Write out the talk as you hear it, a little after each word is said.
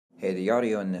Hey, the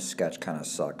audio in this sketch kind of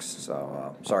sucks,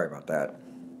 so sorry about that.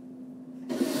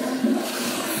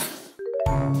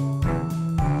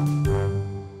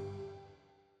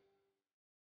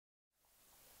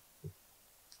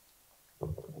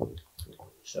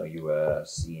 So you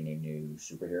see any new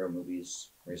superhero movies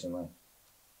recently?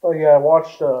 Oh yeah, I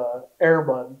watched Air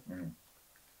Bud.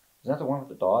 Is that the one with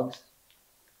the dogs?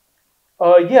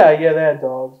 Yeah, they had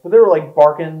dogs, but they were like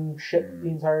barking shit the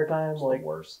entire time. It's Like, the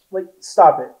worst.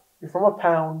 Stop it! You're from a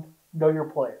pound. Know your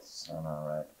place. I know,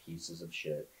 right? Pieces of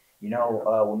shit. You know,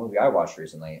 what movie I watched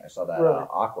recently? I saw that Really?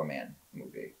 Aquaman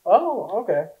movie. Oh,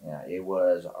 okay. Yeah, it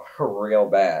was real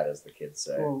bad, as the kids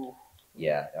say. Ooh.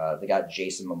 Yeah, they got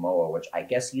Jason Momoa, which I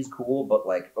guess he's cool, but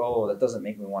like, oh, that doesn't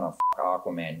make me want to fuck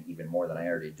Aquaman even more than I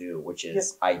already do, which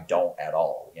is, I don't at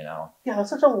all, you know? Yeah,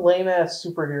 that's such a lame ass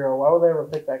superhero. Why would they ever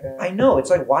pick that guy? I know, it's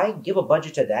like, why give a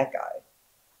budget to that guy?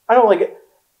 I don't like it.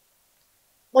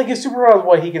 Like his superpower is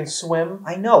what, he can swim.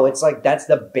 I know, it's like, that's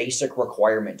the basic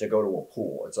requirement to go to a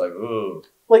pool. It's like, ugh.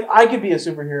 Like I could be a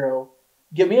superhero.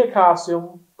 Give me a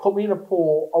costume, put me in a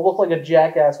pool. I'll look like a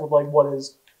jackass with like what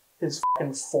is his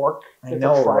fucking fork. I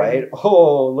know, right?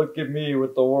 Oh, look at me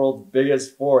with the world's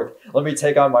biggest fork. Let me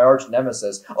take on my arch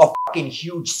nemesis, a fucking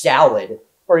huge salad.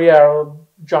 Or yeah, a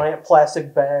giant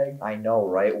plastic bag. I know,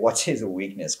 right? What's his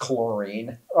weakness?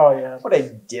 Chlorine? Oh yeah. What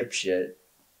a dipshit.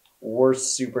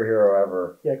 Worst superhero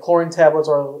ever. Yeah, chlorine tablets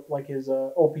are like his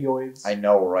opioids. I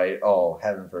know, right? Oh,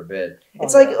 heaven forbid.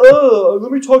 It's Oh, like, yeah. oh,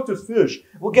 let me talk to fish.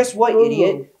 Well, guess what,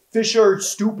 idiot? Fish are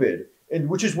stupid. And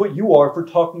which is what you are for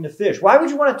talking to fish. Why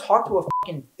would you want to talk to a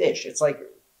fucking fish? It's like...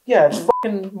 Yeah, it's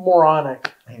fucking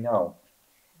moronic. I know.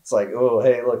 It's like, oh,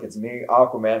 hey, look, it's me,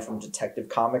 Aquaman from Detective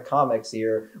Comics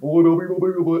here.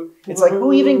 It's like,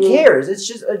 who even cares? It's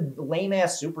just a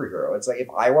lame-ass superhero. It's like, if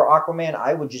I were Aquaman,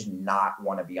 I would just not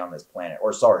want to be on this planet.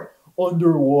 Or, sorry,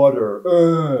 underwater.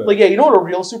 Like, yeah, you know what a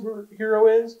real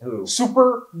superhero is? Who?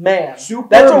 Superman. That's a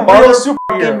real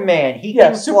superhero. Man. He Yeah,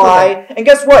 can Superman. fly. And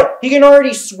guess what? He can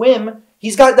already swim.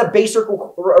 He's got the basic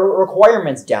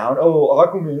requirements down. Oh,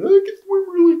 Aquaman, I can swim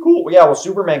really cool. Yeah, well,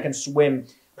 Superman can swim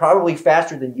probably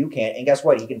faster than you can. And guess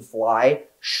what? He can fly,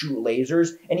 shoot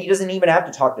lasers, and he doesn't even have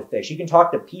to talk to fish. He can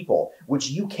talk to people,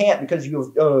 which you can't because you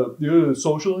have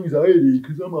social anxiety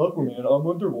because I'm Aquaman. I'm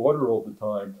underwater all the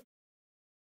time.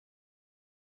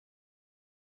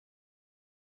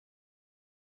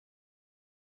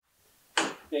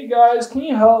 Hey guys, can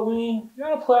you help me? I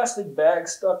got a plastic bag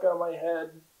stuck on my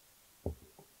head. I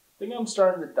think I'm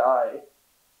starting to die.